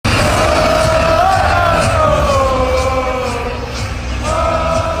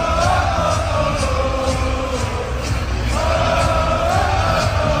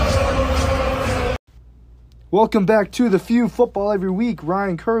Welcome back to the Few Football Every Week.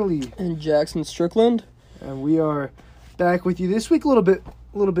 Ryan Curley and Jackson Strickland, and we are back with you this week. A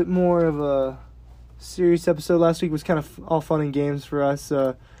little bit more of a serious episode. Last week was kind of all fun and games for us,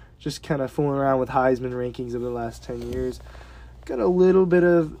 just kind of fooling around with Heisman rankings over the last 10 years. Got a little bit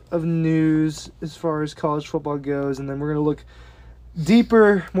of news as far as college football goes, and then we're going to look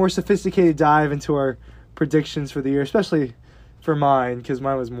deeper, more sophisticated dive into our predictions for the year, especially for mine, because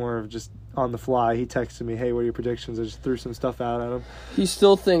mine was more of just on the fly. He texted me, hey, what are your predictions? I just threw some stuff out at him. He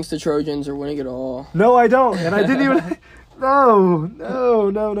still thinks the Trojans are winning it all. No, I don't. And I didn't even... No.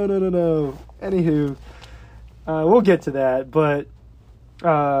 Anywho, we'll get to that. But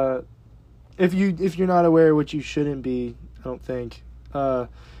if you're not aware, which you shouldn't be, I don't think,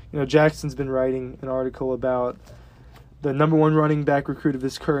 Jackson's been writing an article about the number one running back recruit of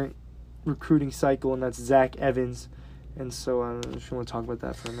this current recruiting cycle, and that's Zach Evans. And so I don't know if you want to talk about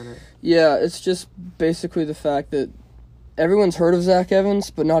that for a minute. Yeah, it's just basically the fact that everyone's heard of Zach Evans,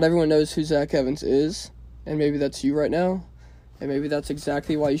 but not everyone knows who Zach Evans is. And maybe that's you right now. And maybe that's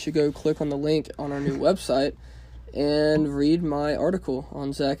exactly why you should go click on the link on our new website and read my article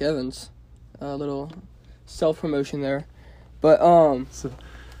on Zach Evans. A little self-promotion there. But,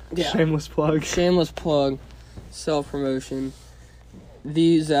 Shameless plug. Shameless plug. Self-promotion.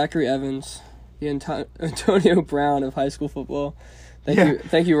 The Zachary Evans, the Antonio Brown of high school football.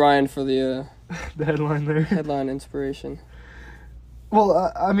 Thank you, Ryan, for the headline there. Headline inspiration.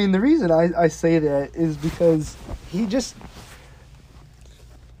 Well, I mean, the reason I say that is because it's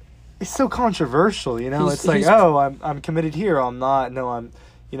so controversial, It's like, I'm committed here, I'm not. No,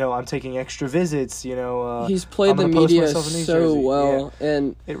 I'm taking extra visits, He's played the media so well, yeah.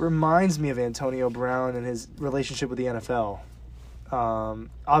 And it reminds me of Antonio Brown and his relationship with the NFL.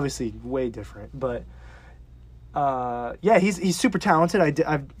 Obviously way different, but he's super talented.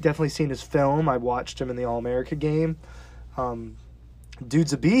 I've definitely seen his film. I watched him in the All-America game.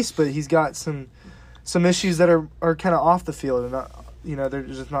 Dude's a beast, but he's got some issues that are kind of off the field and not, they're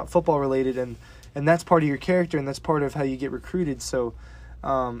just not football related, and that's part of your character and that's part of how you get recruited. So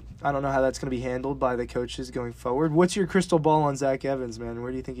I don't know how that's going to be handled by the coaches going forward. What's your crystal ball on Zach Evans, man?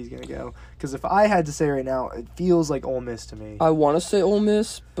 Where do you think he's going to go? Because if I had to say right now, it feels like Ole Miss to me. I want to say Ole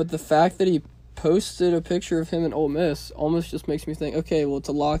Miss, but the fact that he posted a picture of him in Ole Miss almost just makes me think, okay, well, it's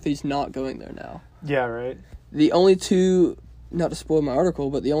a lock that he's not going there now. Yeah, right. The only two, not to spoil my article,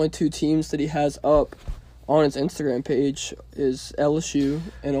 but the only two teams that he has up on his Instagram page is LSU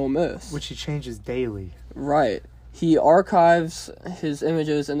and Ole Miss. Which he changes daily. Right. He archives his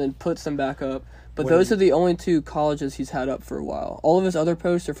images and then puts them back up. But those are the only two colleges he's had up for a while. All of his other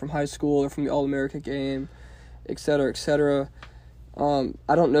posts are from high school or from the All-America game, et cetera, et cetera. I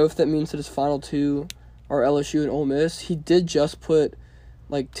don't know if that means that his final two are LSU and Ole Miss. He did just put,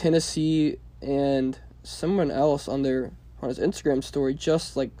 Tennessee and someone else on his Instagram story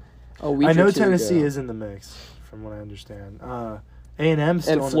just, a week or two ago. I know Tennessee is in the mix, from what I understand. A&M's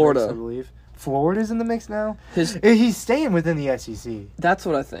still in Florida. The mix, I believe. Florida's in the mix now? He's staying within the SEC. That's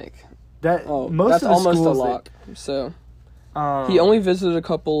what I think. That's almost a lock. He only visited a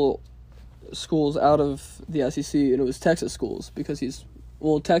couple schools out of the SEC, and it was Texas schools because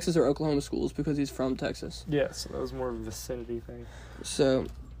Texas or Oklahoma schools because he's from Texas. Yeah, so that was more of a vicinity thing. So,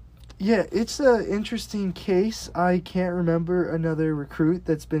 yeah, it's an interesting case. I can't remember another recruit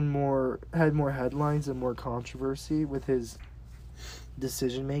that's had more headlines and more controversy with his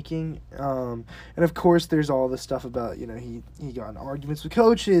decision making, and of course there's all the stuff about he got in arguments with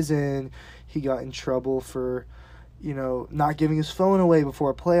coaches and he got in trouble for not giving his phone away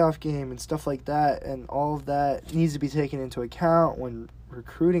before a playoff game and stuff like that, and all of that needs to be taken into account when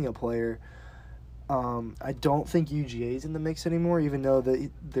recruiting a player. I don't think UGA's in the mix anymore, even though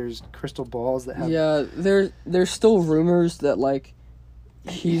there's crystal balls that have there's still rumors that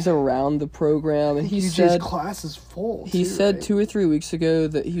he's around the program, and he said his class is full. He said 2 or 3 weeks ago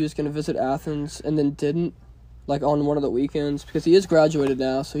that he was going to visit Athens and then didn't, on one of the weekends, because he is graduated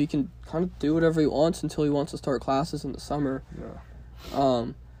now, so he can kind of do whatever he wants until he wants to start classes in the summer. Yeah.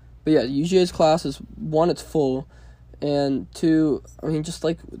 But yeah, UGA's class is, one, it's full, and two, just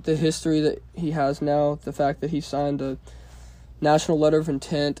the history that he has now, the fact that he signed a national letter of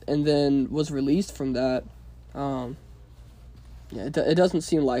intent and then was released from that. Yeah, it doesn't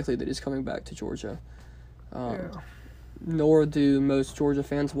seem likely that he's coming back to Georgia. Nor do most Georgia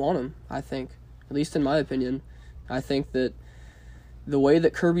fans want him, I think. At least in my opinion. I think that the way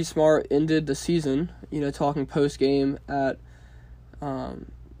that Kirby Smart ended the season, talking post-game at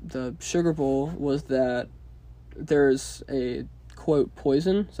the Sugar Bowl, was that there's a, quote,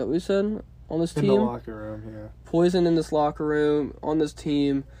 poison, is that what he said, on this team? In the locker room, yeah. Poison in this locker room, on this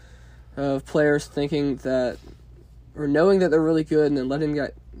team. of players thinking that, or knowing that they're really good and then letting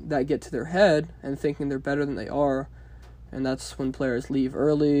that get to their head and thinking they're better than they are. And that's when players leave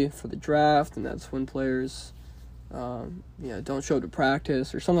early for the draft, and that's when players don't show up to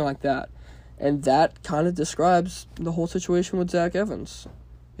practice or something like that. And that kind of describes the whole situation with Zach Evans.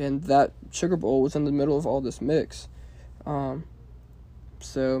 And that Sugar Bowl was in the middle of all this mix.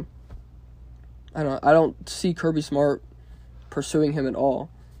 So I don't see Kirby Smart pursuing him at all,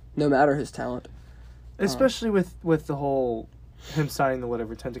 no matter his talent. Especially with the whole him signing the letter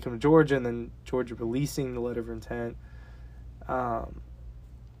of intent to come to Georgia and then Georgia releasing the letter of intent.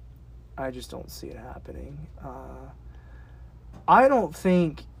 I just don't see it happening. I don't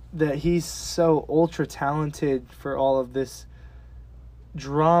think that he's so ultra talented for all of this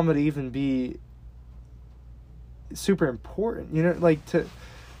drama to even be super important.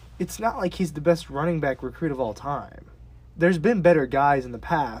 It's not like he's the best running back recruit of all time. There's been better guys in the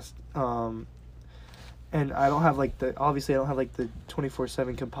past. And I don't have the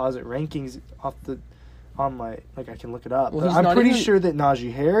 24/7 composite rankings on my, I can look it up. Well, but I'm pretty sure that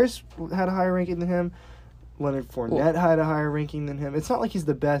Najee Harris had a higher ranking than him. Leonard Fournette had a higher ranking than him. It's not like he's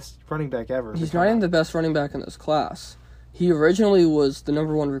the best running back ever. He's not even the best running back in this class. He originally was the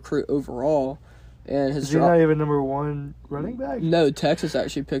number one recruit overall, and is he not even number one running back? No, Texas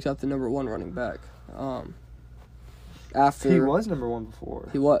actually picked up the number one running back. After he was number one before.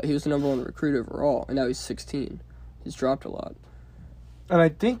 He was the number one recruit overall, and now he's 16. He's dropped a lot. And I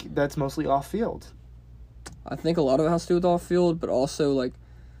think that's mostly off field. I think a lot of it has to do with off field, but also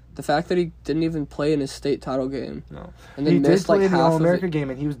the fact that he didn't even play in his state title game. No. And then he missed did play in the half All-America game,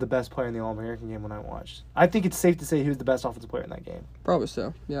 and he was the best player in the All-American game when I watched. I think it's safe to say he was the best offensive player in that game. Probably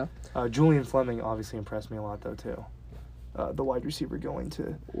so, yeah. Julian Fleming obviously impressed me a lot, though, too. The wide receiver going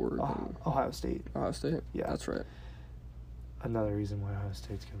to Ohio State. Ohio State? Yeah. That's right. Another reason why Ohio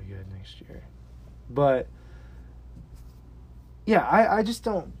State's going to be good next year. But, yeah, I just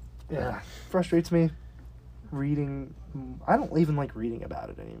don't... Yeah, frustrates me. Reading... I don't even like reading about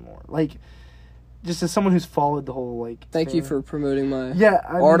it anymore. Just as someone who's followed the whole, Thank you for promoting my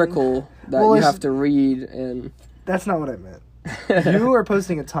article that you have to read, and... That's not what I meant. You are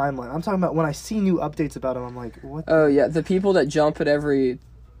posting a timeline. I'm talking about when I see new updates about them, I'm like, what? Oh, yeah, the people that jump at every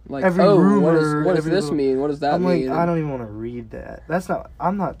rumor. What does this mean? What does that mean? I don't even want to read that.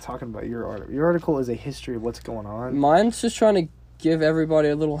 I'm not talking about your article. Your article is a history of what's going on. Mine's just trying to give everybody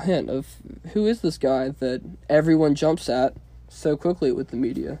a little hint of who is this guy that everyone jumps at so quickly with the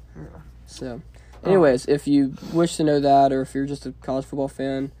media. Yeah. So, anyways, if you wish to know that, or if you're just a college football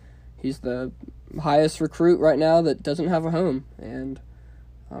fan, he's the highest recruit right now that doesn't have a home, and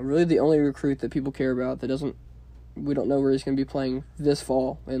really the only recruit that people care about that we don't know where he's going to be playing this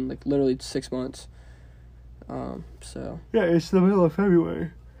fall in literally 6 months. So yeah, it's the middle of February.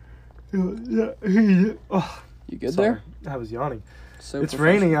 Yeah, you good there? I was yawning. So it's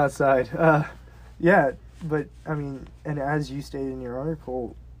raining outside. Yeah, but I mean, and as you stated in your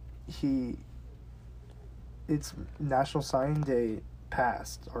article, it's National Signing Day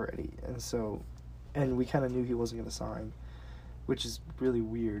passed already, and we kind of knew he wasn't going to sign, which is really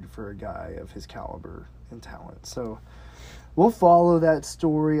weird for a guy of his caliber and talent. So we'll follow that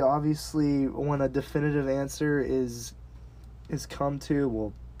story. Obviously, when a definitive answer is come to,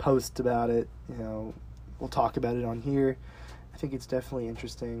 we'll post about it. We'll talk about it on here. I think it's definitely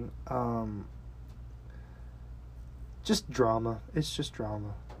interesting. Just drama. It's just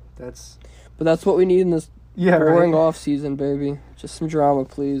drama. But that's what we need in this boring right. off season, baby. Just some drama,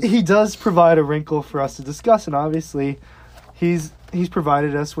 please. He does provide a wrinkle for us to discuss, and obviously, he's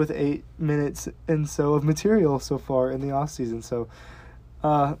provided us with 8 minutes and so of material so far in the off season. So,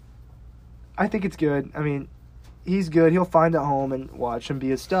 I think it's good. I mean, he's good. He'll find a home and watch him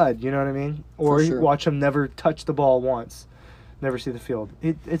be a stud. You know what I mean? Or sure. Watch him never touch the ball once, never see the field.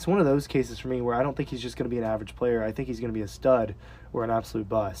 It's one of those cases for me where I don't think he's just going to be an average player. I think he's going to be a stud or an absolute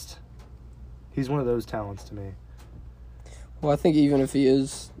bust. He's one of those talents to me. Well, I think even if he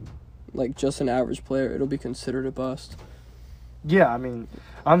is just an average player, it'll be considered a bust. Yeah, I mean,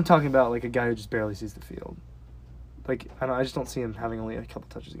 I'm talking about a guy who just barely sees the field. I just don't see him having only a couple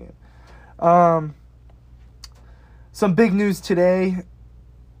touches a game. Some big news today,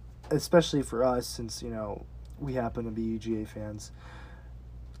 especially for us, since we happen to be UGA fans.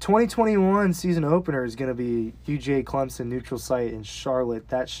 2021 season opener is going to be UGA Clemson neutral site in Charlotte.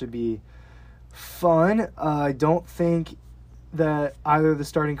 That should be fun. I don't think that either of the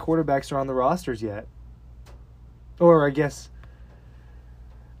starting quarterbacks are on the rosters yet. Or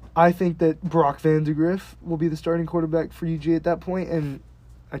I think that Brock Vandegrift will be the starting quarterback for UGA at that point, and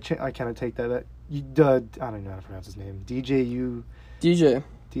I kind of take that. I don't know how to pronounce his name. DJ.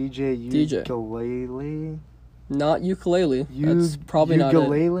 DJ DJ. Ukulele. Not ukulele. That's probably not it.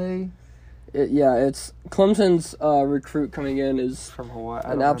 Ukulele Yeah, it's Clemson's recruit coming in is from Hawaii.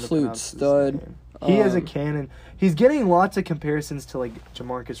 an absolute stud. He has a cannon. He's getting lots of comparisons to like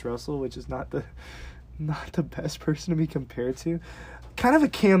Jamarcus Russell, which is not the best person to be compared to. Kind of a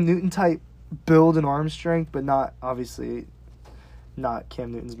Cam Newton type build and arm strength, but not obviously not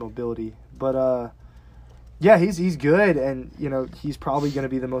Cam Newton's mobility. But yeah, he's good, and he's probably going to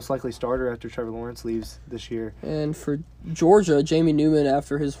be the most likely starter after Trevor Lawrence leaves this year. And for Georgia, Jamie Newman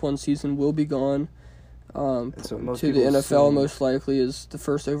after his one season will be gone. So to the NFL most likely is the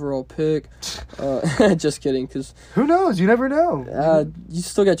first overall pick. Just kidding, because who knows? You never know. You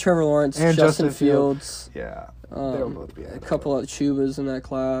still got Trevor Lawrence, and Justin Fields. Yeah, they'll both be a couple of Chubas in that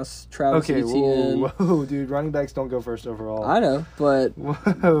class. Travis Etienne. Whoa, dude! Running backs don't go first overall. I know, but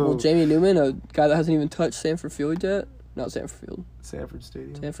Jamie Newman, a guy that hasn't even touched Sanford Field yet. Not Sanford Field. Sanford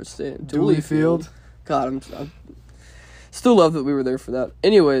Stadium. Sanford Stadium. Dooley Field. God, I'm still love that we were there for that.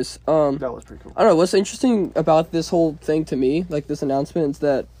 Anyways, that was pretty cool. I don't know, what's interesting about this whole thing to me, like this announcement, is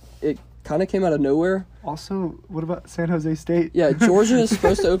that it kind of came out of nowhere. Also, what about San Jose State? Yeah, Georgia is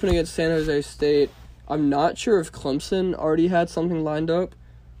supposed to open against San Jose State. I'm not sure if Clemson already had something lined up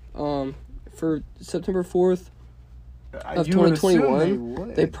for September 4th of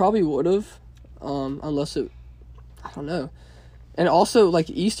 2021. They probably would have, unless it, I don't know. And also, like,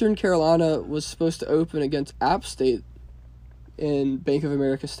 Eastern Carolina was supposed to open against App State in Bank of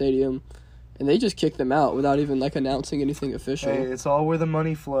America Stadium, and they just kicked them out without even announcing anything official. Hey, it's all where the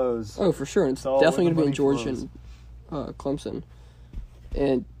money flows. Oh, for sure. And it's definitely going to be in Georgia and Clemson.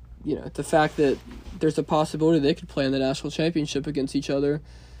 And, the fact that there's a possibility they could play in the national championship against each other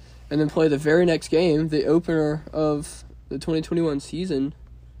and then play the very next game, the opener of the 2021 season,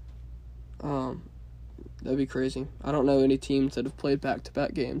 that'd be crazy. I don't know any teams that have played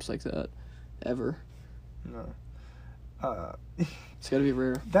back-to-back games like that ever. No. It's got to be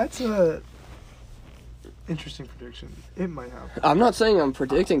rare. That's a interesting prediction. It might happen. I'm not saying I'm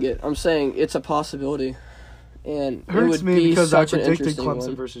predicting it. I'm saying it's a possibility. And it hurts would me be because I such an predicted interesting Clemson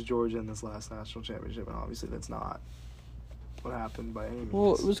one. versus Georgia in this last national championship, and obviously that's not what happened by any means.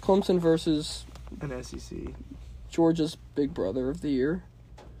 Well, it was Clemson versus an SEC. Georgia's big brother of the year.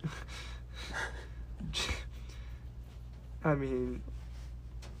 I mean,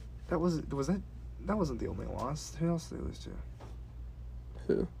 that wasn't the only loss. Who else did they lose to?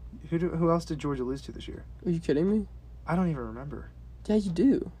 Who? Who else did Georgia lose to this year? Are you kidding me? I don't even remember. Yeah, you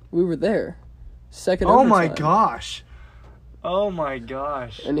do. We were there. Second Oh overtime. my gosh. Oh my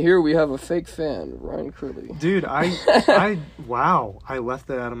gosh. And here we have a fake fan, Ryan Curley. Dude, wow. I left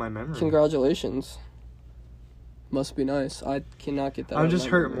that out of my memory. Congratulations. Must be nice. I cannot get that I'm out just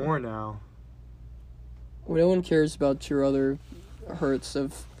of my hurt memory. more now. Well, no one cares about your other hurts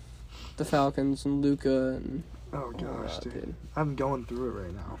of the Falcons and Luka and... Oh gosh, that, dude. I'm going through it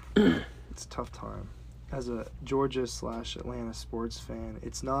right now. It's a tough time. As a Georgia/Atlanta sports fan,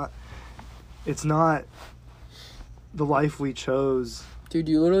 it's not the life we chose. Dude,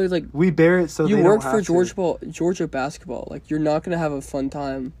 you literally, we bear it so you they work don't have for Georgia basketball. You're not going to have a fun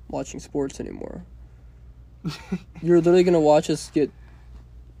time watching sports anymore. You're literally going to watch us get...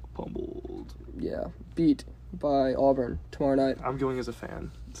 pummeled. Yeah, beat by Auburn tomorrow night. I'm going as a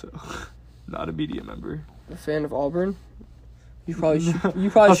fan, so not a media member. A fan of Auburn? You probably should.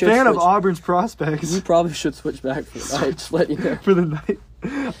 A fan of Auburn's prospects. You probably should switch back for the night. Just let you know. For the night.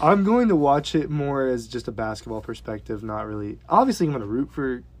 I'm going to watch it more as just a basketball perspective, not really. Obviously, I'm going to root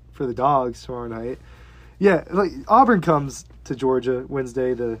for the Dogs tomorrow night. Yeah, Auburn comes to Georgia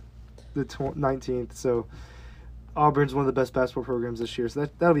Wednesday, the 19th. So Auburn's one of the best basketball programs this year. So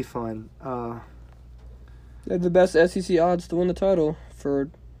that'll be fun. They have the best SEC odds to win the title for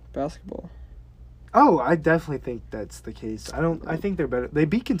basketball. Oh, I definitely think that's the case. I think they're better. They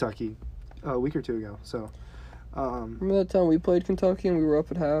beat Kentucky a week or two ago. So, remember that time we played Kentucky and we were up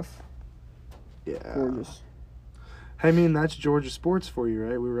at half? Yeah. Gorgeous. I mean, that's Georgia sports for you,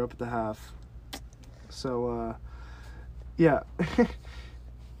 right? We were up at the half. So, yeah.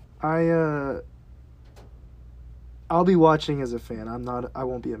 I'll be watching as a fan. I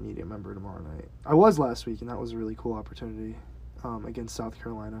won't be a media member tomorrow night. I was last week, and that was a really cool opportunity against South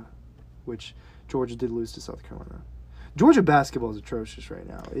Carolina, which Georgia did lose to South Carolina. Georgia basketball is atrocious right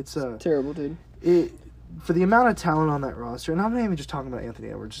now. It's terrible, dude. For the amount of talent on that roster, and I'm not even just talking about Anthony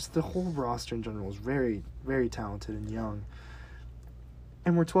Edwards, just the whole roster in general is very, very talented and young.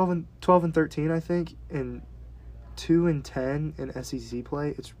 And we're 12 and 13, I think, and 2-10 in SEC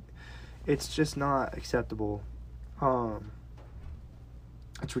play. It's just not acceptable.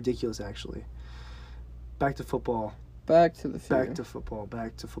 It's ridiculous, actually. Back to football. Back to the future. Back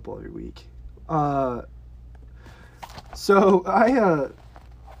to football every week. So I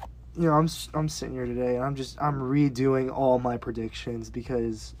I'm sitting here today and I'm redoing all my predictions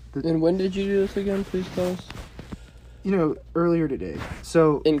because And when did you do this again? Please tell us. Earlier today.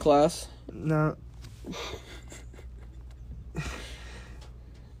 So In class? no.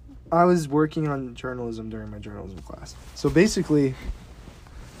 I was working on journalism during my journalism class. So basically,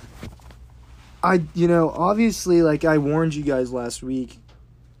 obviously, like I warned you guys last week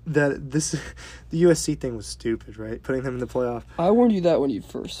that the USC thing was stupid, right? Putting them in the playoff. I warned you that when you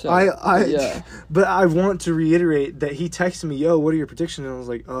first said it. Yeah. But I want to reiterate that he texted me, "Yo, what are your predictions?" And I was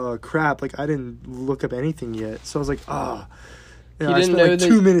like, "Oh, crap, like I didn't look up anything yet." So I was like, I spent like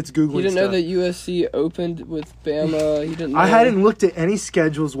 2 minutes Googling He didn't know stuff. that USC opened with Bama. He didn't know. I hadn't looked at any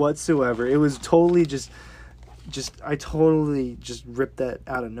schedules whatsoever. It was totally I totally just ripped that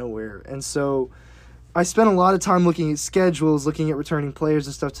out of nowhere. And so I spent a lot of time looking at schedules, looking at returning players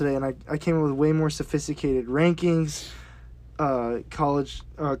and stuff today, and I came up with way more sophisticated rankings, college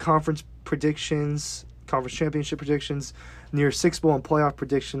conference predictions, conference championship predictions, near Six Bowl and playoff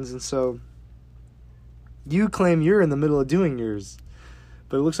predictions. And so you claim you're in the middle of doing yours,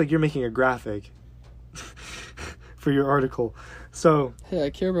 but it looks like you're making a graphic for your article. So Hey, I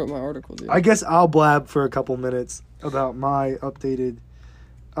care about my article, dude. I guess I'll blab for a couple minutes about my updated.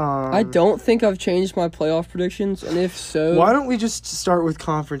 I don't think I've changed my playoff predictions, and if so, Why don't we just start with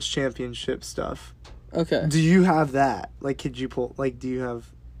conference championship stuff? Okay. Do you have that? Like, could you pull? Like, do you have?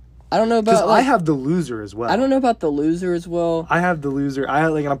 I don't know Because about. I have the loser as well. I don't know about the loser as well. I have the loser.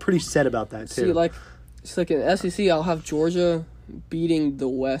 I'm pretty set about that too. See, it's like in SEC, I'll have Georgia beating the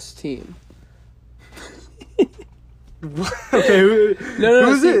West team. Okay. No.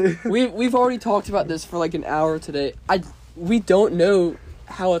 Who's it? We've already talked about this for like an hour today. We don't know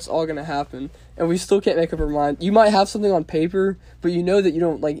how it's all gonna happen, and we still can't make up our mind. You might have something on paper, but you know that you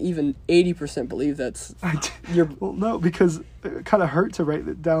don't like even 80% believe that's Well, no, because it kind of hurt to write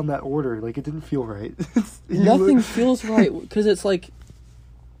it down that order. Like, it didn't feel right. Nothing feels right because it's like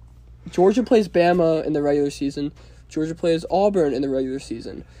Georgia plays Bama in the regular season. Georgia plays Auburn in the regular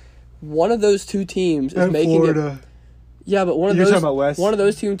season. One of those two teams is And making Florida. it. Yeah, but You're talking about West? one of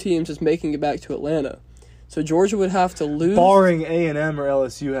those two teams is making it back to Atlanta. So Georgia would have to lose. Barring A&M or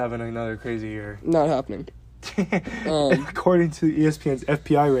LSU having another crazy year. Not happening. According to ESPN's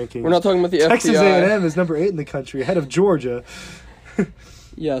FPI rankings. We're not talking about the Texas FPI. A&M is number 8 in the country, ahead of Georgia.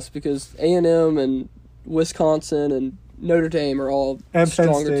 Yes, because A&M and Wisconsin and Notre Dame are all And Penn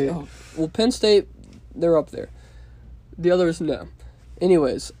stronger. State. Well, Penn State, they're up there. The others, no.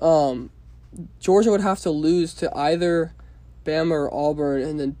 Anyways, Georgia would have to lose to either Bama or Auburn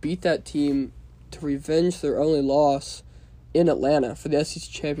and then beat that team to revenge their only loss in Atlanta for the SEC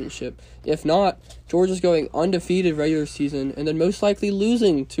championship. If not, Georgia's going undefeated regular season and then most likely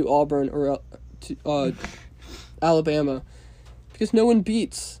losing to Auburn or to Alabama because no one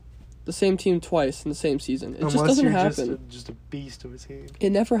beats the same team twice in the same season. It just doesn't happen. Just a beast of a team.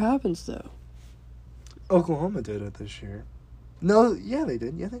 It never happens though. Oklahoma did it this year. No, yeah, they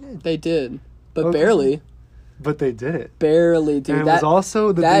did. Yeah, they did. They did, but Okay. barely. But they did it. Barely, dude. And it was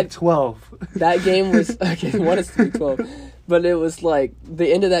also the Big 12. That game was okay. One is Big 12, but it was like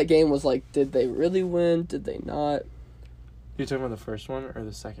the end of that game was like, did they really win? Did they not? You're talking about the first one or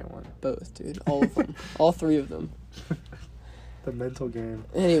the second one? Both, dude. All of them. All three of them. The mental game.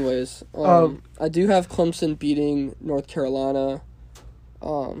 Anyways, I do have Clemson beating North Carolina.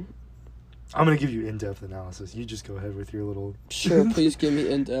 I'm going to give you in-depth analysis. You just go ahead with your little... Sure, please give me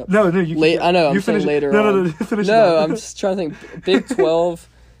in depth. No, you can... I know, I'm you saying finish later No, on. finish it No, up. I'm just trying to think. Big 12.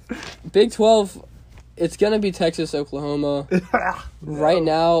 Big 12, it's going to be Texas, Oklahoma. Right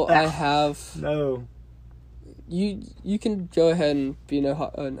now, I have... No. You can go ahead and be an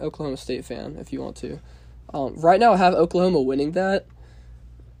Oklahoma State fan if you want to. Right now, I have Oklahoma winning that.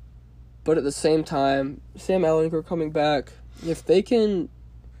 But at the same time, Sam Ehlinger coming back. If they can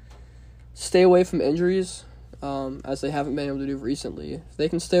stay away from injuries, as they haven't been able to do recently, if they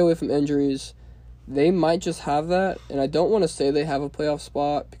can stay away from injuries, they might just have that. And I don't want to say they have a playoff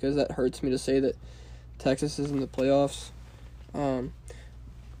spot because that hurts me to say that Texas is in the playoffs.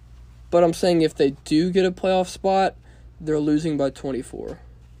 But I'm saying if they do get a playoff spot, they're losing by 24.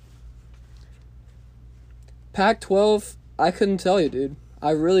 Pac-12, I couldn't tell you, dude.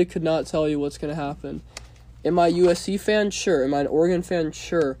 I really could not tell you what's going to happen. Am I a USC fan? Sure. Am I an Oregon fan?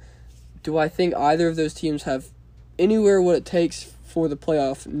 Sure. Do I think either of those teams have anywhere what it takes for the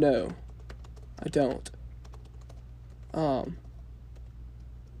playoff? No. I don't. I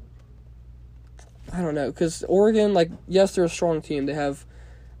don't know, because Oregon, yes, they're a strong team. They have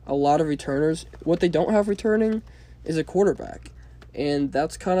a lot of returners. What they don't have returning is a quarterback. And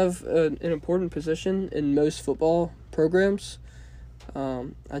that's kind of an important position in most football programs.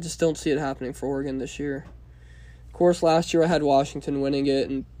 I just don't see it happening for Oregon this year. Of course, last year I had Washington winning it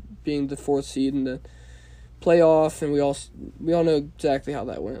and being the 4th seed in the playoff, and we all know exactly how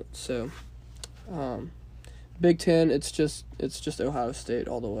that went. So, Big Ten, it's just Ohio State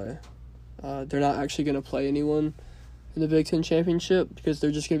all the way. They're not actually going to play anyone in the Big Ten championship because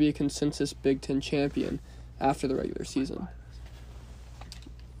they're just going to be a consensus Big Ten champion after the regular season.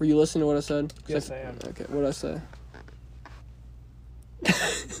 Were you listening to what I said? Yes, I am. Okay, what did I say?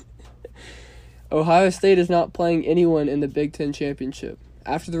 Ohio State is not playing anyone in the Big Ten championship.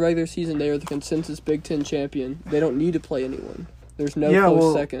 After the regular season, they are the consensus Big Ten champion. They don't need to play anyone. There's no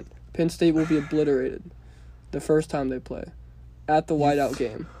close second. Penn State will be obliterated the first time they play at the whiteout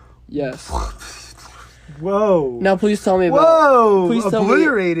game. Yes. Whoa. Now, please tell me about. Whoa. Please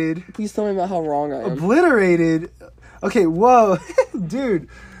Obliterated. Please tell me about how wrong I am. Obliterated. Okay. Whoa, dude.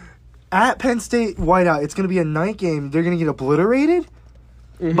 At Penn State whiteout, it's going to be a night game. They're going to get obliterated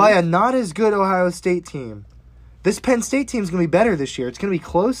by a not as good Ohio State team. This Penn State team is going to be better this year. It's going to be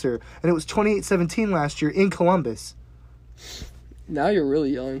closer, and it was 28-17 last year in Columbus. Now you're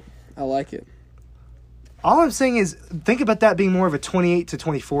really yelling. I like it. All I'm saying is, think about that being more of a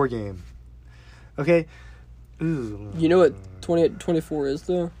 28-24 game. Okay? Ooh. You know what 28-24 is,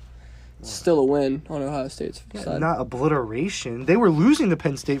 though? It's still a win on Ohio State's side. Not obliteration. They were losing to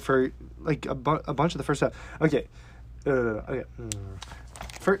Penn State for like a bunch of the first half. Okay. Okay.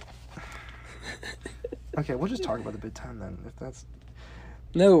 Okay, we'll just talk about the Big Ten then. If that's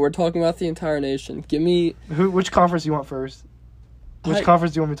No, we're talking about the entire nation. Give me which conference you want first? Which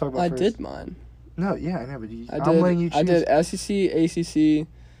conference do you want me to talk about first? I did mine. No, yeah, I know, but I'm letting you choose. I did SEC, ACC,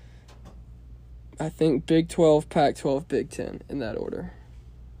 I think Big 12, Pac-12, Big 10 in that order.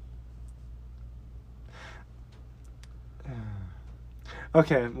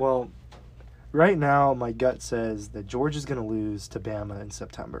 Okay, well, right now my gut says that Georgia's going to lose to Bama in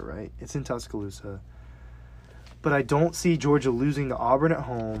September, right? It's in Tuscaloosa. But I don't see Georgia losing to Auburn at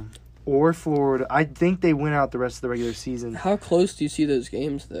home or Florida. I think they win out the rest of the regular season. How close do you see those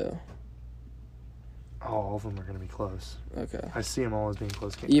games, though? Oh, all of them are going to be close. Okay. I see them all as being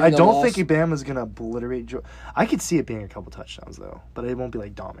close games. Even I the don't loss? think Bama's going to obliterate Georgia. I could see it being a couple touchdowns, though. But it won't be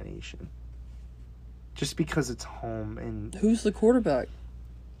like domination. Just because it's home and... Who's the quarterback?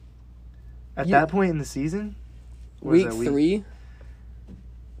 At that point in the season? Week 3?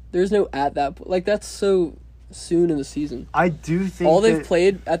 There's no at that point. Like, that's so soon in the season. I do think all they've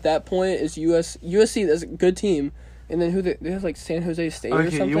played at that point is USC. That's a good team. And then they have, like, San Jose State or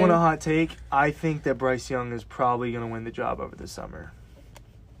something. Okay, you want a hot take? I think that Bryce Young is probably going to win the job over the summer.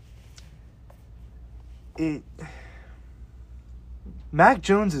 Mac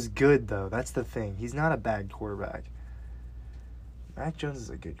Jones is good, though. That's the thing. He's not a bad quarterback. Mac Jones is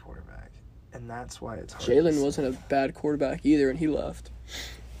a good quarterback. And that's why it's hard. Jalen wasn't a bad quarterback either, and he left.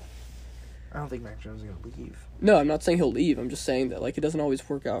 I don't think Mac Jones is going to leave. No, I'm not saying he'll leave. I'm just saying that, like, it doesn't always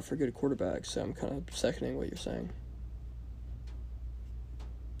work out for good quarterbacks, so I'm kind of seconding what you're saying.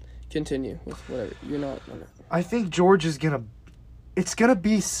 Continue with whatever. You're not... I think Georgia's going to... It's going to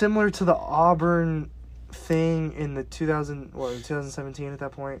be similar to the Auburn thing in the 2017 at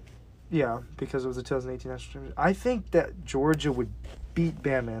that point. Yeah, because it was the 2018 national championship. I think that Georgia would beat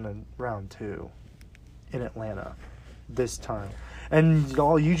Bama in round 2 in Atlanta this time. And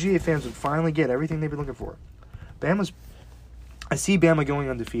all UGA fans would finally get everything they've been looking for. I see Bama going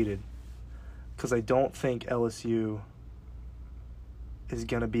undefeated because I don't think LSU is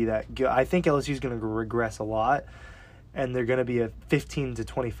going to be that good. I think LSU is going to regress a lot, and they're going to be a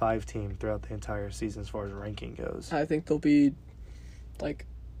 15-25 team throughout the entire season as far as ranking goes. I think they'll be, like,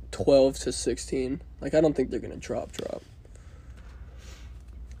 12-16. Like, I don't think they're going to drop.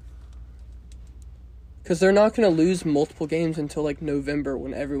 Because they're not going to lose multiple games until, like, November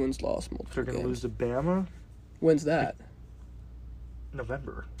when everyone's lost multiple games. They're going to lose to Bama? When's that?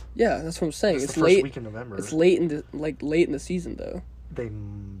 November. Yeah, that's what I'm saying. It's It's the late. first week in November. It's late in the season, though. They.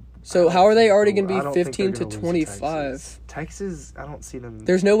 So how are they already going I to don't be think they're 15 to gonna lose 25? Texas, I don't see them.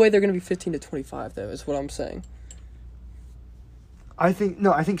 There's no way they're going to be 15 to 25, though. Is what I'm saying. I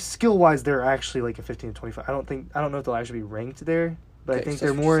think skill wise they're actually like a 15 to 25. I don't know if they'll actually be ranked there, but Okay, I think so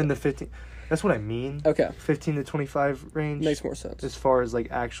they're that's more what in you the 15. That's what I mean. Okay, 15 to 25 range makes more sense. as far as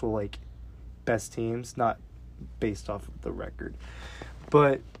like actual like best teams, not based off of the record.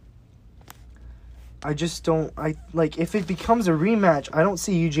 But I just don't. If it becomes a rematch, I don't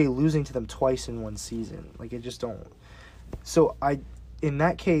see UJ losing to them twice in one season. Like, I just don't. So in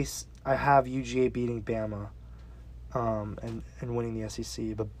that case, I have UGA beating Bama, and winning the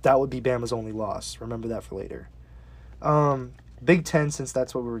SEC. But that would be Bama's only loss. Remember that for later. Big Ten, since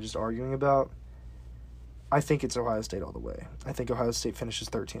that's what we were just arguing about, I think it's Ohio State all the way. I think Ohio State finishes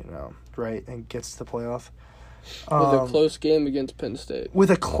 13-0, right, and gets to the playoff. With a close game against Penn State.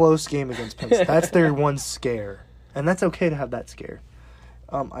 With a close game against Penn State. That's their one scare. And that's okay to have that scare.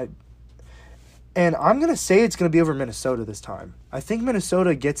 I'm going to say it's going to be over Minnesota this time. I think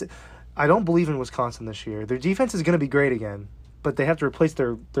Minnesota gets it. I don't believe in Wisconsin this year. Their defense is going to be great again, but they have to replace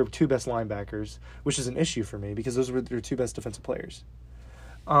their two best linebackers, which is an issue for me because those were their two best defensive players.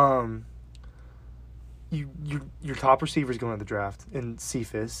 Your top receivers going to the draft in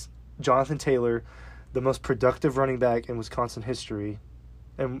Cephas, Jonathan Taylor, the most productive running back in Wisconsin history,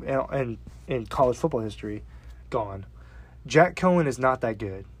 and in college football history, gone. Jack Cohen is not that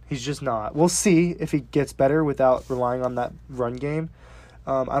good. He's just not. We'll see if he gets better without relying on that run game.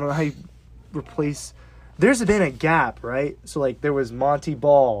 I don't know how you replace. There's been a gap, right? So like there was Monty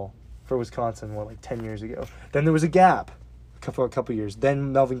Ball for Wisconsin, 10 years ago. Then there was a gap. For a couple years.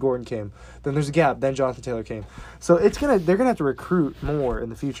 Then Melvin Gordon came. Then there's a gap. Then Jonathan Taylor came. So they're gonna have to recruit more in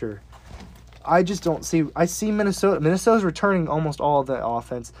the future. I just don't see. I see Minnesota. Minnesota's returning almost all of the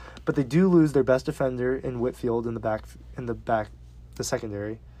offense, but they do lose their best defender in Whitfield in the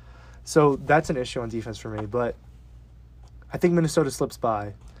secondary. So that's an issue on defense for me. But I think Minnesota slips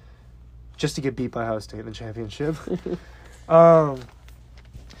by, just to get beat by Ohio State in the championship. The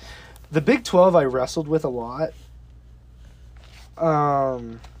Big 12 I wrestled with a lot.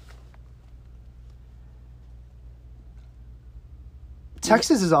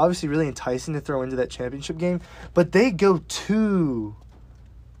 Texas is obviously really enticing to throw into that championship game, but they go to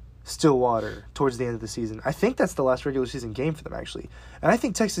Stillwater towards the end of the season. I think that's the last regular season game for them, actually. And I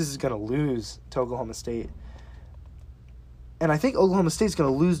think Texas is going to lose to Oklahoma State. And I think Oklahoma State's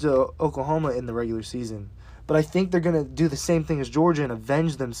going to lose to Oklahoma in the regular season. But I think they're going to do the same thing as Georgia and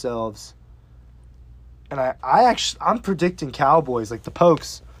avenge themselves. And I'm predicting Cowboys, like the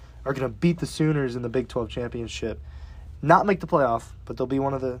Pokes, are going to beat the Sooners in the Big 12 championship. Not make the playoff, but they'll be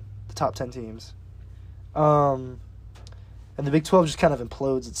one of the top 10 teams. And the Big 12 just kind of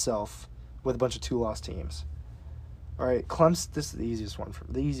implodes itself with a bunch of 2-loss teams. All right, Clemson, this is the easiest one.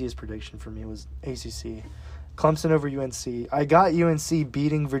 The easiest prediction for me was ACC. Clemson over UNC. I got UNC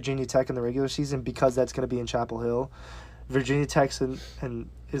beating Virginia Tech in the regular season because that's going to be in Chapel Hill. Virginia Tech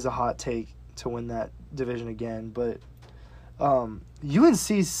is a hot take to win that division again, but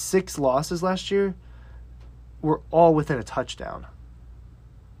UNC's 6 losses last year were all within a touchdown.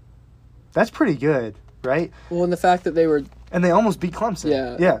 That's pretty good, right? Well, and the fact that they were... And they almost beat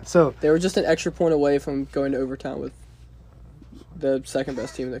Clemson. Yeah, so... They were just an extra point away from going to overtime with the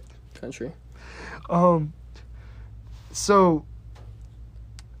second-best team in the country. So...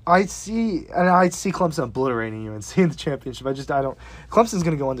 I see Clemson obliterating UNC in the championship. Clemson's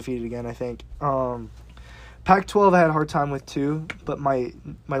going to go undefeated again, I think. Pac-12 I had a hard time with too, but my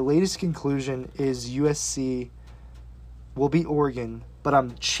latest conclusion is USC will beat Oregon, but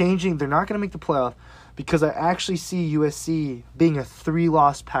I'm changing. They're not going to make the playoff because I actually see USC being a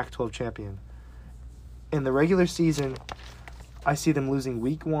 3-loss Pac-12 champion. In the regular season, I see them losing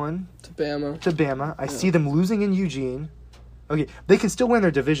week 1 to Bama. I see them losing in Eugene. Okay, they can still win their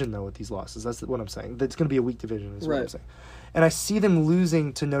division, though, with these losses. That's what I'm saying. It's going to be a weak division is what I'm saying. And I see them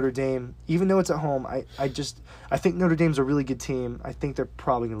losing to Notre Dame, even though it's at home. I think Notre Dame's a really good team. I think they're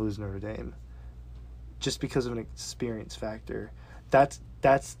probably going to lose Notre Dame just because of an experience factor. That's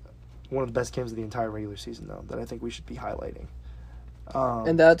one of the best games of the entire regular season, though, that I think we should be highlighting.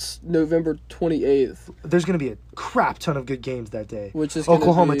 And that's November 28th. There's going to be a crap ton of good games that day. Which is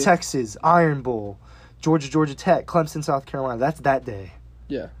Oklahoma, Texas, Iron Bowl. Georgia Tech, Clemson, South Carolina. That's that day.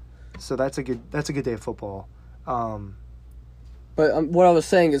 Yeah. So that's a good day of football. But what I was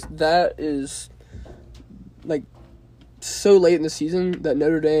saying is that is like so late in the season that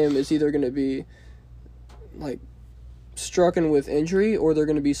Notre Dame is either going to be like stricken with injury or they're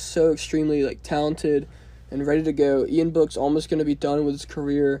going to be so extremely like talented and ready to go. Ian Book's almost going to be done with his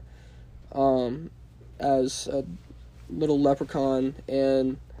career as a little leprechaun,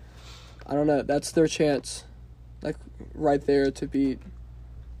 and I don't know, that's their chance, like, right there to beat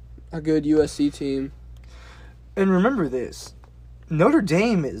a good USC team. And remember this, Notre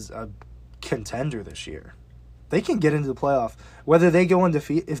Dame is a contender this year. They can get into the playoff. Whether they go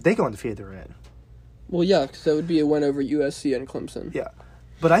undefeated, if they go undefeated, they're in. Well, yeah, because that would be a win over USC and Clemson. Yeah.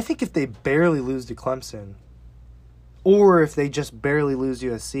 But I think if they barely lose to Clemson, or if they just barely lose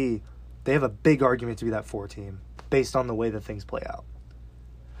USC, they have a big argument to be that 4 team, based on the way that things play out.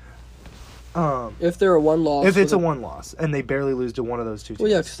 If they're a one-loss. If it's a one-loss, and they barely lose to one of those 2 teams. Well,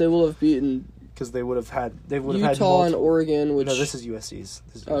 yeah, because they will have beaten... Because they would have had... Utah and Oregon, which... No, this is USC's.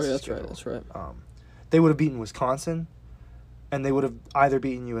 Okay, that's right. they would have beaten Wisconsin, and they would have either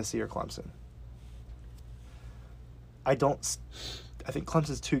beaten USC or Clemson. I think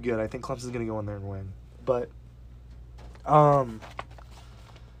Clemson's too good. I think Clemson's going to go in there and win. But,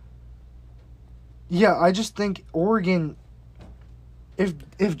 yeah, I just think Oregon,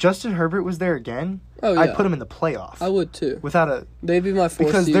 if Justin Herbert was there again, I'd put him in the playoff. I would too. They'd be my fourth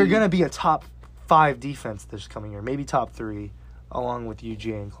because seed. they're going to be a top 5 defense this coming year, maybe top 3, along with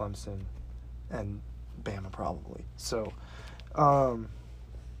UGA and Clemson and Bama probably. So,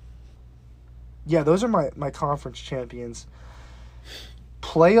 yeah, those are my conference champions.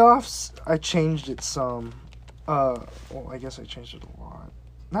 Playoffs, I changed it some. Well, I guess I changed it a lot.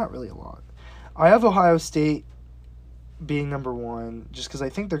 Not really a lot. I have Ohio State being number 1 just because I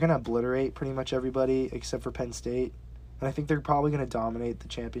think they're going to obliterate pretty much everybody except for Penn State. And I think they're probably going to dominate the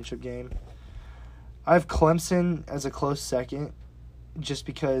championship game. I have Clemson as a close second just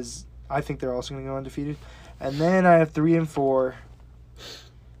because I think they're also going to go undefeated. And then I have 3 and 4,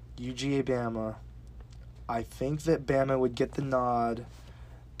 UGA Bama. I think that Bama would get the nod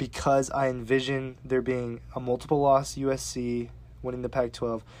because I envision there being a multiple loss USC winning the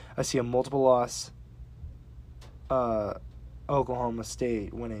Pac-12. I see a multiple loss Oklahoma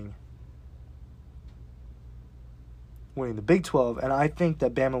State winning the Big 12, and I think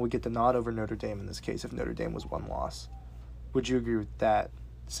that Bama would get the nod over Notre Dame in this case if Notre Dame was 1 loss. Would you agree with that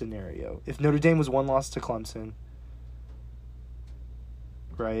scenario? If Notre Dame was 1 loss to Clemson,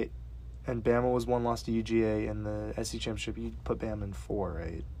 right, and Bama was 1 loss to UGA in the SEC Championship, you'd put Bama in 4,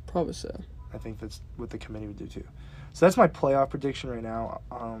 right? Probably so. I think that's what the committee would do too. So that's my playoff prediction right now.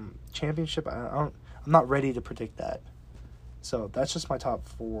 Championship, I'm not ready to predict that. So that's just my top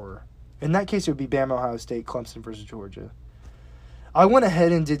 4. In that case, it would be Bama, Ohio State, Clemson versus Georgia. I went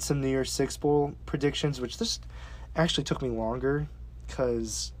ahead and did some New Year's Six Bowl predictions, which this actually took me longer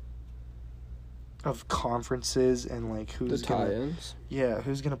because of conferences and like who's the tie-ins.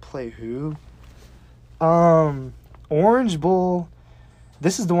 Who's gonna play who. Orange Bowl.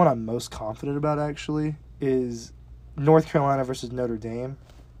 This is the one I'm most confident about. Actually, is North Carolina versus Notre Dame,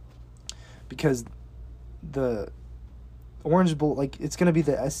 because the Orange Bowl, like, it's gonna be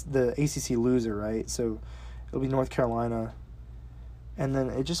the ACC loser, right? So it'll be North Carolina, and then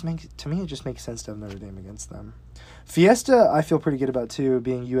it just makes sense to have Notre Dame against them. Fiesta, I feel pretty good about too,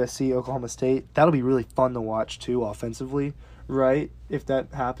 being USC, Oklahoma State. That'll be really fun to watch too, offensively, right? If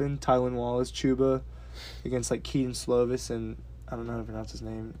that happened, Tylan Wallace, Chuba, against like Keaton Slovis and I don't know how to pronounce his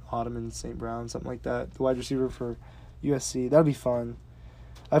name, Ottoman St. Brown, something like that. The wide receiver for USC. That'll be fun.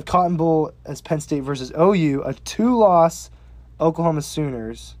 I have Cotton Bowl as Penn State versus OU, a 2-loss Oklahoma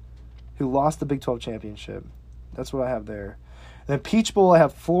Sooners who lost the Big 12 championship. That's what I have there. And then Peach Bowl, I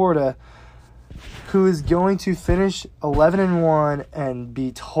have Florida, who is going to finish 11-1 and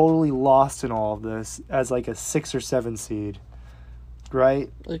be totally lost in all of this as like a 6 or 7 seed, right?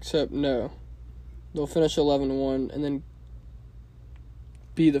 Except no, they'll finish 11-1 and then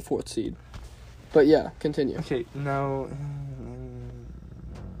be the 4th seed. But yeah, continue. Okay, no.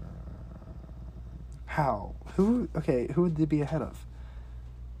 How? Who would they be ahead of?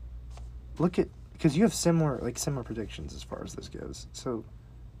 Look at, because you have similar predictions as far as this goes. So,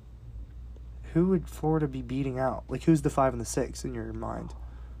 who would Florida be beating out? Like, who's the 5 and the 6 in your mind?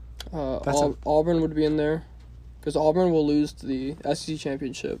 Auburn would be in there, because Auburn will lose to the SEC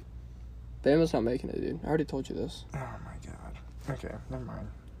championship. Bama's not making it, dude. I already told you this. Oh my god. Okay, never mind.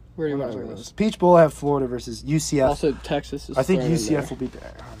 Where do you want to go? Peach Bowl, I have Florida versus UCF. Also, Texas is. I think UCF will be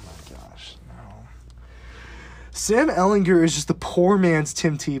there. Oh my gosh, no. Sam Ehlinger is just the poor man's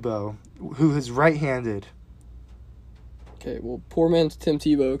Tim Tebow, who is right-handed. Okay, well, poor man's Tim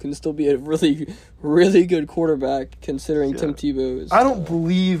Tebow can still be a really, really good quarterback, considering Tim Tebow is... I don't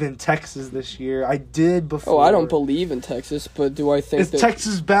believe in Texas this year. I did before. Oh, I don't believe in Texas, but do I think Is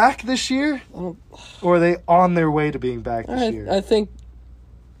Texas back this year? Or are they on their way to being back this year? I think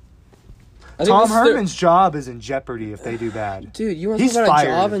Tom Herman's job is in jeopardy if they do bad. Dude, you want to talk about a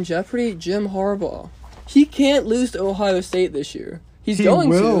job in jeopardy? Jim Harbaugh. He can't lose to Ohio State this year. He's going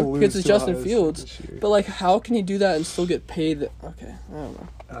to because it's Justin Fields. But, like, how can he do that and still get paid? Okay, I don't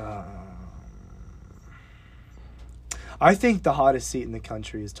know. I think the hottest seat in the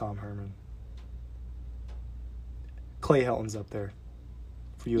country is Tom Herman. Clay Helton's up there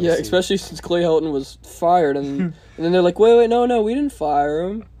for USC. Yeah, especially since Clay Helton was fired. And then they're like, wait, no, we didn't fire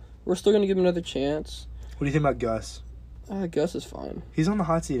him. We're still going to give him another chance. What do you think about Gus? Gus is fine. He's on the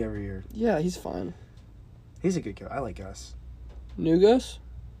hot seat every year. Yeah, he's fine. He's a good guy. I like Gus. New Gus?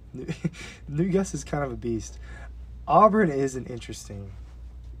 New Gus is kind of a beast. Auburn isn't interesting.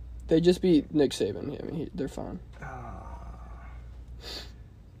 They just beat Nick Saban. I mean, they're fine.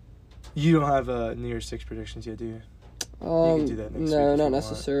 You don't have New Year's Six predictions yet, do you? You can do that next week if No, you not want.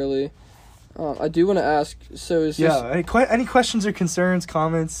 necessarily. I do want to ask. So is this? Yeah. Any questions or concerns,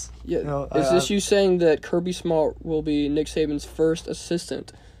 comments? Yeah. You know, Is this you saying that Kirby Smart will be Nick Saban's first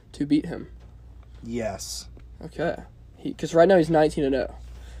assistant to beat him? Yes. Okay. Because right now he's 19-0.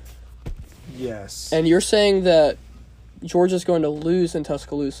 Yes. And you're saying that Georgia's going to lose in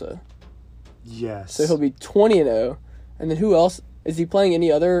Tuscaloosa. Yes. So he'll be 20-0. And then who else? Is he playing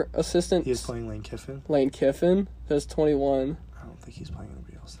any other assistants? He is playing Lane Kiffin. Lane Kiffin. That's 21. I don't think he's playing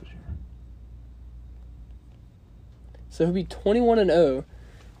anybody else this year. So he'll be 21-0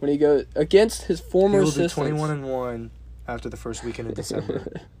 when he goes against his former He will assistants. be 21-1 after the first weekend of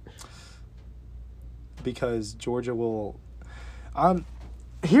December. Because Georgia will...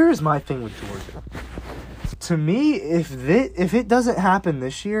 Here's my thing with Georgia. To me, if it doesn't happen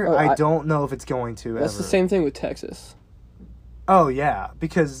this year, I don't know if it's going to That's ever. the same thing with Texas. Oh, yeah,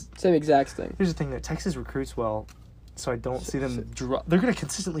 because... Same exact thing. Here's the thing, that Texas recruits well, so I don't see them... They're going to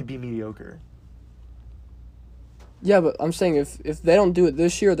consistently be mediocre. Yeah, but I'm saying if they don't do it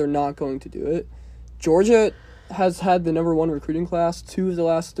this year, they're not going to do it. Georgia has had the number 1 recruiting class 2 of the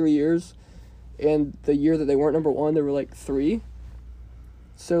last 3 years, and the year that they weren't number 1, they were like 3.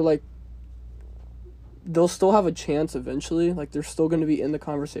 So, like, they'll still have a chance eventually. Like, they're still going to be in the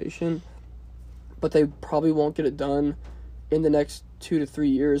conversation, but they probably won't get it done in the next 2 to 3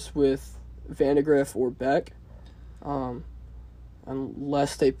 years with Vandegrift or Beck,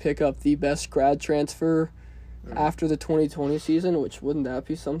 unless they pick up the best grad transfer after the 2020 season, which wouldn't that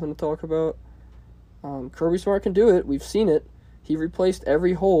be something to talk about? Kirby Smart can do it. We've seen it. He replaced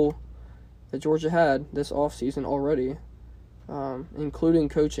every hole that Georgia had this offseason already, including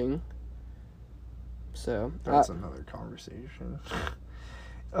coaching. So That's another conversation.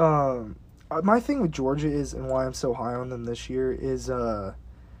 My thing with Georgia is, and why I'm so high on them this year, is I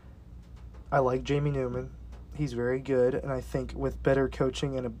like Jamie Newman. He's very good, and I think with better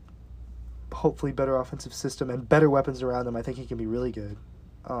coaching and a hopefully better offensive system and better weapons around him, I think he can be really good.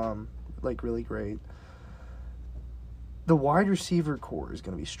 Really great. The wide receiver core is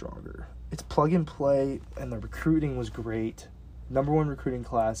going to be stronger. It's plug and play, and the recruiting was great. Number 1 recruiting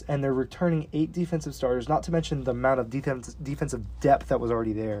class, and they're returning 8 defensive starters, not to mention the amount of defensive depth that was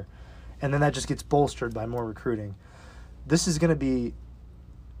already there. And then that just gets bolstered by more recruiting. This is going to be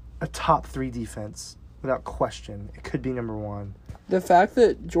a top 3 defense, without question. It could be number 1. the fact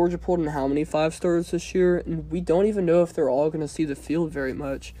that Georgia pulled in how many 5-stars this year, and we don't even know if they're all going to see the field very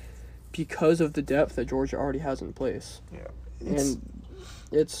much because of the depth that Georgia already has in place. Yeah. And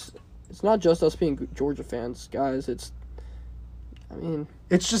it's not just us being Georgia fans, guys. It's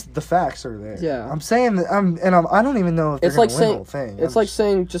just the facts are there. Yeah. I'm saying that I don't even know if they're going to win the whole thing. It's like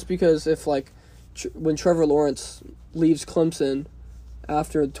saying just because if when Trevor Lawrence leaves Clemson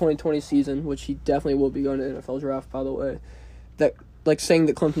after the 2020 season, which he definitely will be going to the NFL draft, by the way, that saying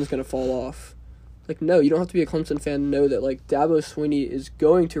that Clemson's going to fall off. No, you don't have to be a Clemson fan to know that Dabo Swinney is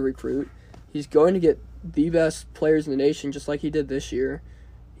going to recruit. He's going to get the best players in the nation, just like he did this year.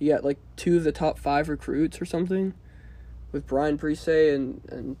 He got 2 of the top 5 recruits or something, with Brian Brise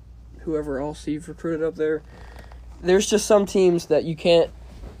and whoever else he recruited up there. There's just some teams that you can't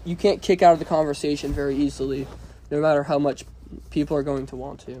kick out of the conversation very easily, no matter how much people are going to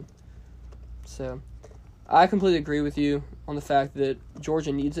want to. So, I completely agree with you on the fact that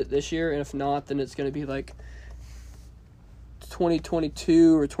Georgia needs it this year, and if not, then it's going to be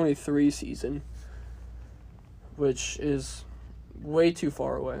 2022 or 23 season, which is way too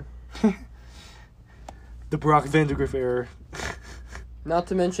far away. the Brock Vandegrift era. Not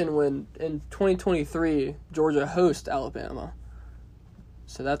to mention when in 2023 Georgia hosts Alabama.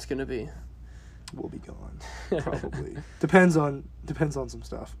 So that's going to be... We'll be gone, probably. Depends on some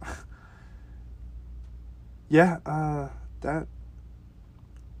stuff. Yeah, that...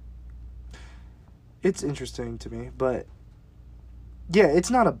 It's interesting to me, but... Yeah, it's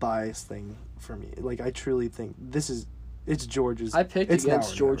not a bias thing for me. I truly think it's Georgia's... I picked it's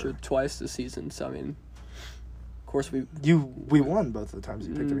against Georgia twice this season, so of course we won both of the times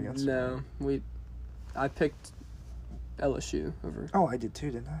you picked them against. No, I picked LSU over. Oh, I did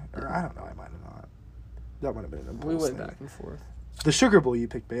too, didn't I? Or I don't know, I might have not. That might have been an impulse We went thing. back and forth. The Sugar Bowl, you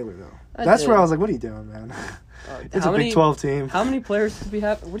picked Baylor though. I That's did. where I was like, "What are you doing, man?" It's a Big 12 team. How many players did we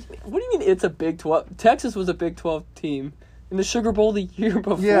have? What do you mean? It's a Big 12. Texas was a Big 12 team in the Sugar Bowl the year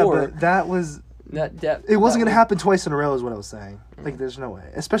before. Yeah, but that was. It wasn't going to happen twice in a row, is what I was saying. There's no way.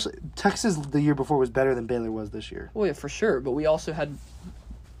 Especially Texas the year before was better than Baylor was this year. Well, yeah, for sure. But we also had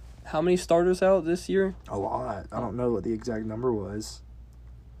how many starters out this year? A lot. I don't know what the exact number was.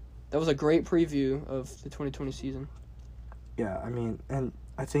 That was a great preview of the 2020 season. Yeah, I mean, and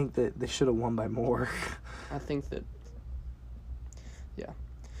I think that they should have won by more. I think that.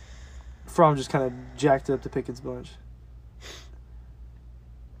 Fromm just kind of jacked up the Pickens bunch.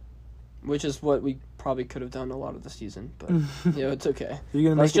 Which is what we probably could have done a lot of the season, but it's okay.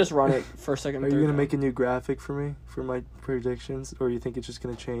 Let's just run it for second. Are you gonna make a new graphic for me for my predictions, or you think it's just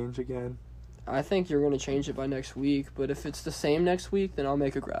gonna change again? I think you're gonna change it by next week, but if it's the same next week, then I'll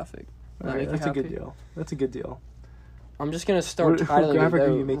make a graphic. Alright, that's a good deal. That's a good deal. I'm just gonna start What titling graphic it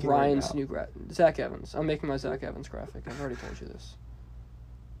are you though, making Ryan's right new Zach Evans. I'm making my Zach Evans graphic. I've already told you this.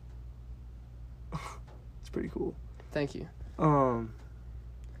 It's pretty cool. Thank you.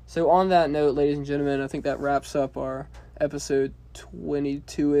 So on that note, ladies and gentlemen, I think that wraps up our episode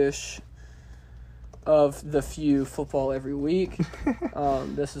 22-ish of The Few Football Every Week.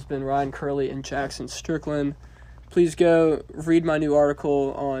 This has been Ryan Curley and Jackson Strickland. Please go read my new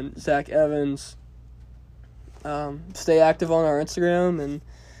article on Zach Evans. Stay active on our Instagram and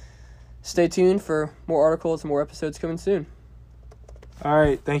stay tuned for more articles and more episodes coming soon. All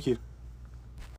right, thank you.